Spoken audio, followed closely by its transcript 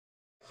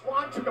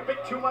took a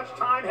bit too much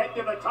time heading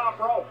to the top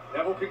rope.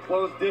 Neville can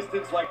close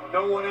distance like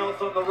no one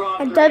else on the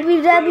roster.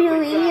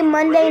 WWE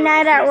Monday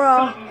Night at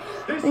Raw.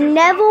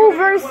 Neville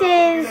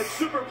versus...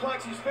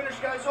 Superplex he's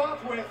finished guys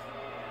off with.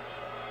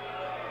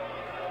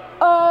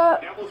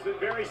 Neville's been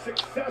very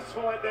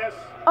successful at this.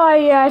 Oh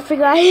yeah, I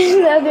forgot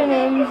his other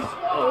name.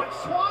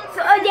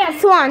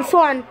 Swan.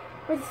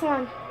 Where's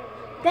Swan?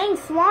 Dang,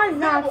 Swan's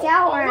knocked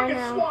out right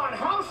now. Swan.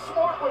 How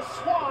smart was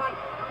Swan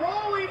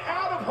rolling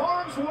out of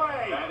harm's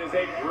way? That is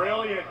a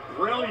brilliant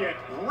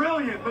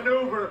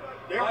maneuver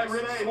by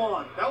Rich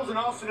Swan. That was an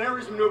Austin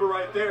Aries maneuver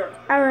right there.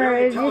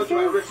 Alright, this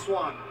is Rich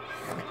Swan.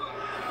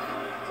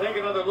 Take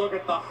another look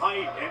at the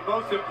height and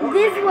most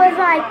importantly, this was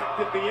like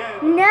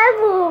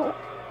Neville.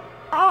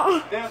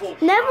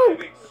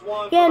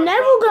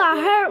 Neville got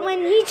hurt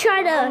when he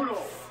tried to hurt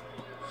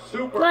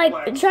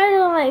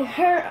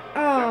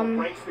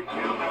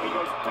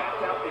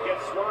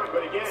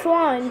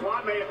Swan.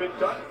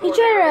 He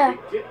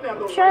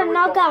tried to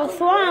knock out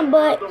Swan,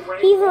 but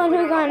he's the one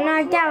who got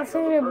knocked out,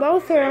 so they're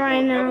both hurt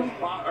right now.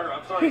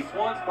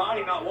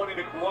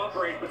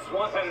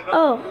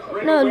 Oh,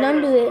 no,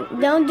 don't do it.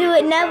 Don't do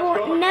it, Neville.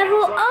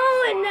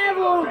 Oh, and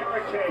Neville.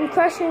 I'm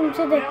crushing him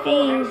to the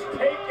thing.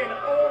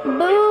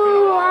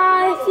 Boo.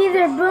 I see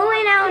they're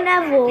booing out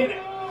Neville.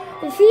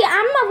 See,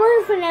 I'm not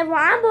voting for Neville.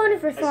 I'm voting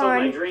for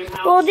Swan.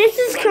 Well, this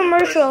is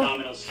commercial,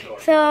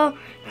 so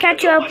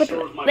catch you up with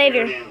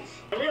later.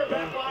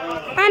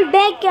 I'm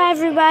back,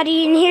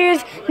 everybody, and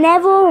here's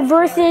Neville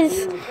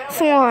versus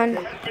Swan.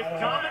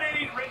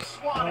 Dominating Rich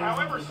Swan.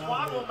 However,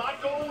 Swan will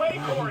not go away,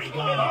 Corey. Again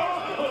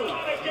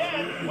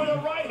with a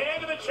right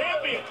hand to the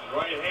champion.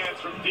 Right hands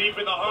from deep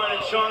in the heart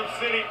of Sean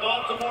City,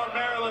 Baltimore,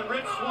 Maryland.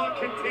 Rich Swan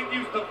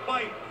continues to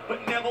fight,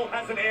 but Neville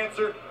has an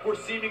answer for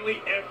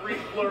seemingly every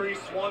flurry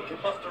Swan can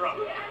muster up.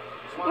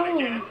 Swan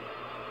again.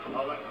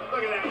 Oh, look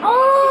at that.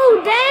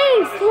 Oh,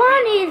 dang,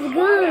 Swan is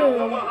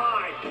good.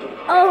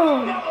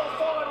 Oh.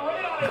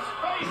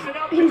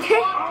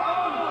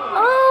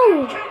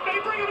 Oh. They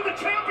bring him to the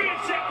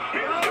championship.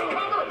 Here's the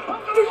cover of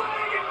the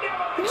flag and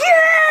Neville.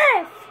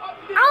 Yes!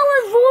 I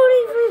was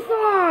voting for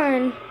Swan.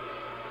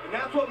 And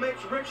that's what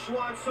makes Rich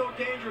Swan so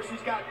dangerous.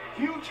 He's got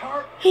huge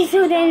heart. He's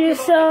so dangerous.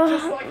 So,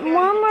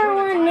 one more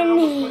one, and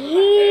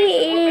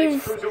he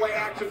is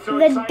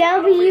the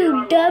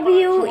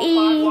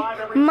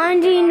WWE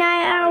Monday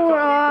Night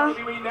Raw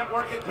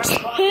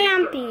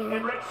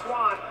champion.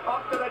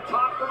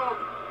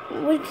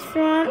 Which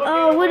Swan?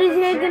 Oh, what is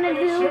he gonna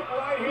do?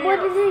 What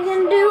is he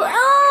gonna do?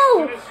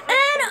 Oh!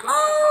 And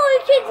he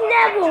kicks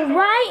Neville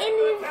right in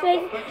his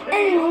face,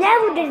 and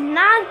Neville is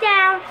knocked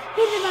out.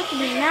 He's about to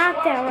be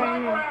knocked out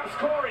right now.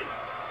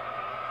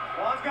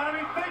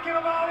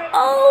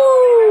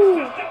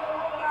 Oh!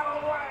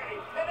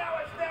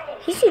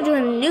 He should do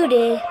a New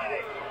Day.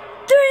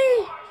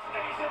 3.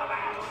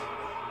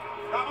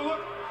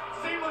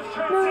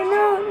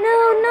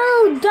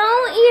 No!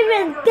 Don't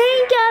even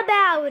think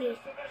about it.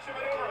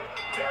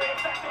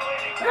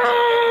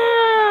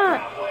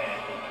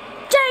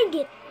 Dang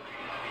it!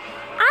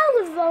 I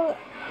was voting.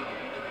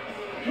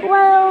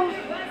 Well,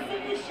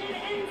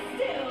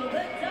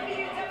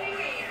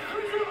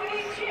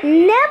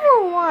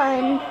 Neville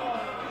won.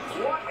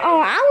 Oh,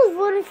 I was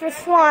voting for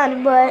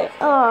Swan, but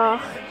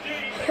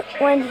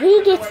when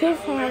he gets his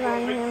hands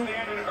on him,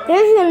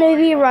 there's gonna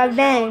be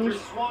revenge.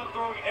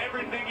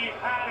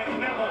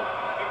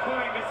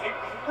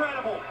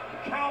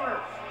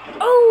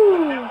 Oh!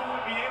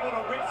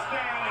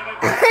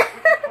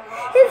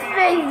 His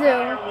face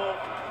though.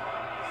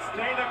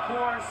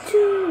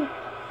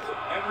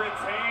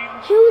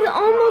 He was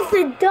almost a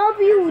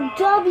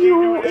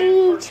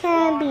WWE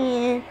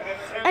champion,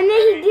 and then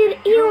he did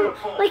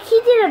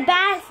a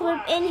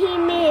backflip and he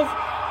missed.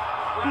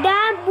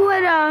 That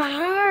would have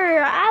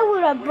hurt. I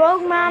would have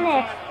broke my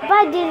neck. If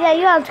I did that,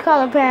 you have to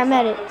call the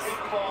paramedics.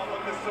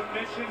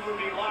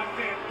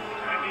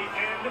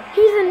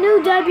 He's a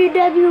new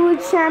WWE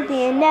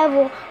champion,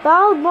 Neville, but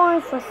I was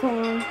born for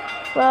Swan.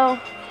 Well,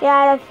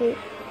 yeah, that's it.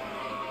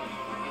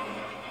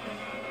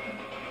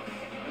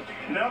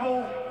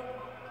 Neville,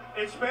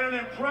 it's been an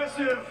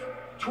impressive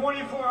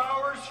 24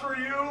 hours for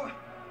you.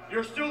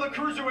 You're still the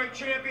Cruiserweight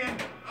champion.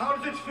 How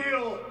does it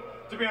feel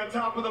to be on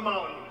top of the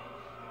mountain?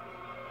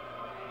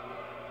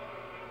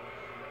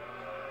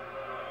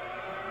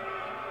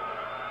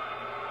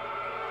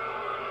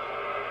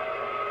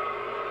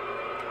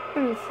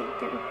 Let me sit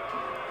down.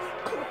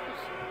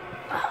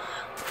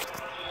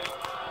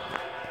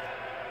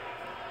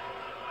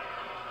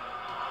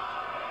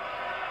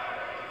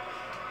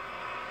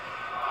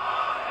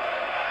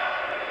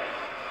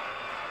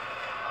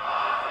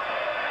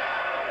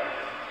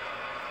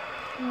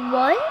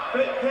 What?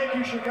 Thank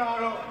you,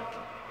 Chicago.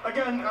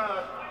 Again,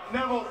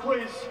 Neville,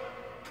 please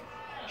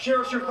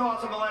share us your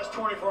thoughts on the last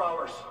 24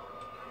 hours.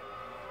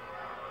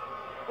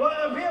 Well,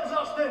 it appears,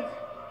 Austin,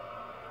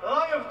 that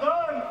I have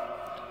done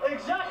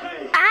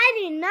exactly. I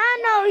did not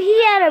know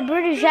he had a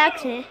British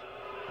accent.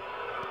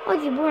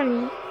 Was he born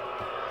in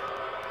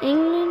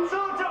England? So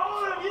to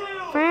all of you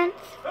France?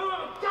 who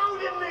have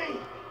doubted me,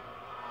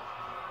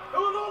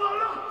 who have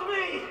overlooked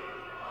me,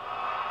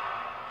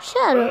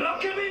 Shut up.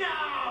 Look at me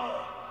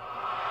now.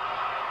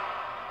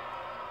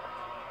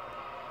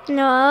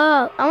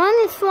 No, I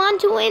want this Swan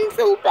to win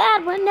so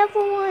bad, but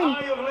Neville won.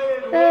 I have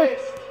laid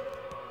waste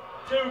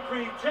to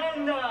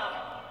pretender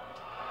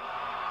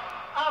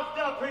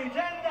after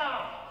pretender.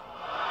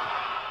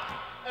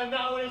 And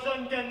now it is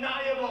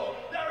undeniable.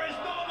 There is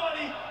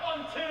nobody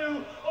on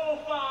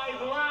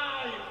 205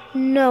 Live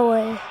No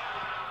way.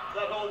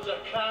 that holds a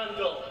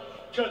candle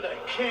to the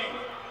king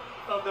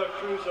of the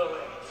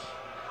cruiserweights.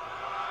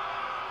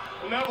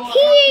 He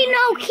ain't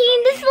no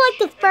king. This is like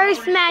the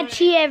first match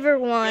he ever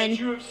won.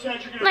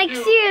 Like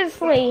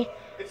seriously.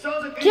 Just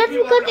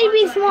because they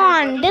beat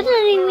Swan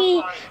doesn't mean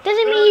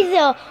he's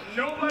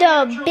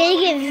the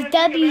biggest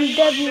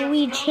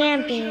WWE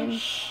champion.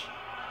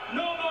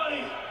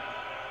 Nobody.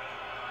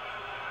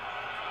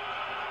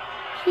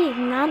 He's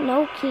not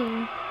no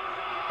king.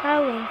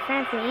 Probably in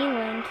France and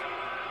England.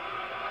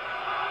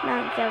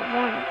 Not just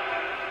one.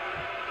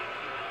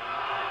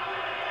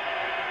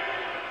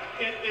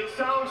 It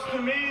sounds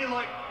to me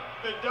like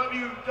the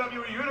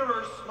WWE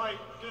Universe might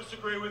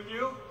disagree with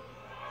you.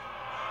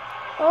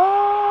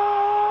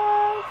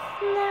 Oh,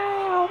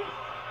 no.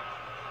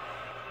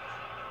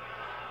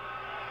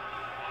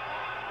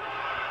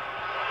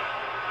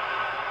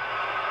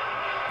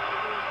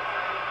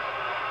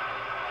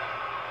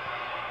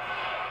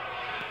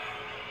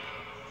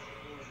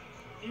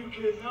 You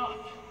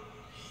cannot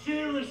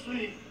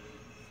seriously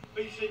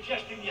be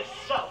suggesting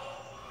yourself.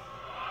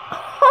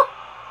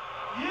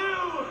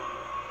 You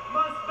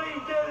must be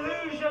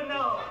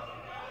delusional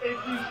if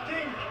you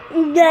think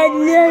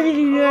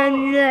you're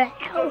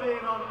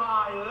on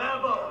my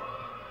level.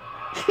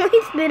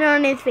 He spit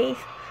on his face.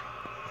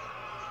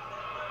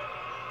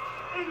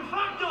 In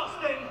fact,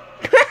 Austin,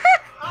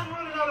 I'm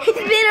running out of He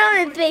spit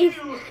on his face.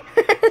 so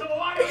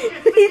why don't you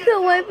He's take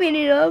still wiping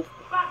it off.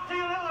 back to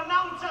your little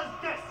announcer's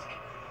desk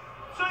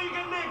so you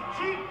can make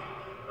cheap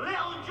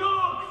little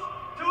jokes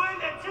to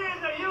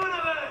entertain the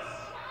universe.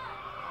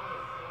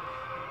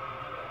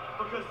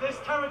 Because this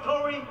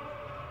territory,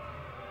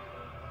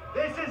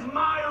 this is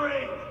my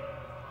ring.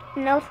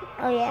 No.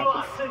 Oh yeah. So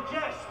I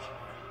suggest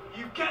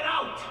you get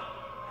out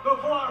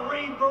before I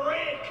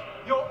re-break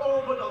your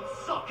orbital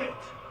socket.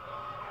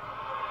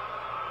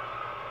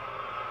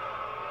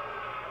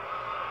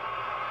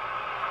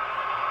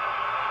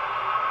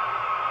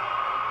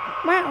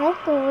 My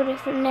uncle voted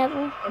for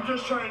Neville. I'm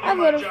just trying to I do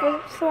my voted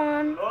job. for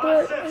Swan, Oh,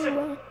 but that's it.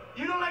 anyway,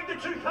 You don't like the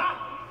truth, huh?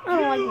 I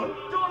don't like You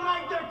it. don't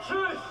like the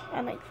truth.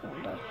 I like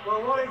Swan though.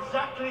 Well, what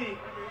exactly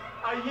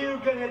are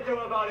you gonna do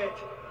about it,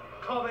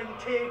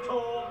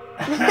 commentator?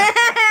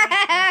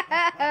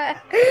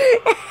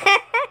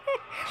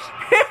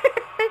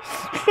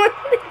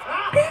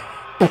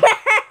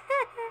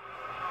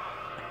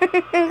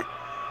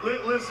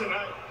 Listen,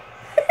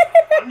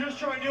 I'm just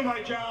trying to do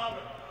my job.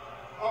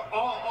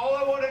 All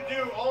I want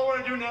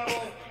to do,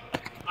 Neville,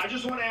 I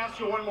just want to ask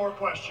you one more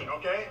question,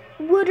 okay?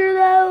 What are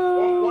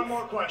those? One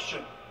more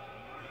question.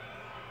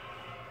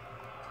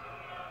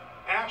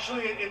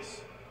 Actually,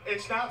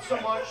 it's not so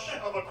much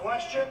of a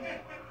question.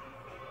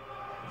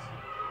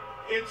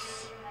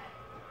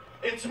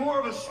 It's more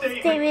of a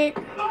statement. David.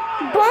 Boom!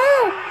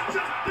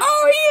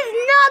 Oh, he just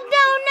knocked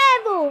down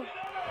Neville.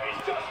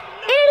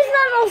 It's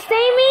not no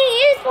statement.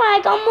 It's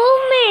like a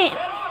movement.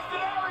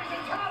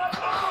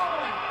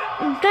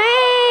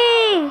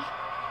 Dang!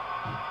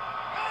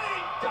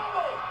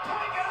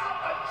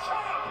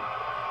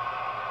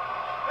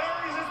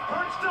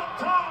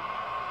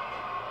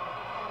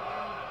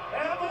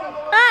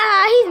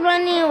 Ah, he's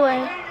running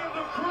away.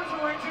 The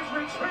cruiserweight is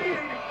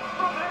retreating.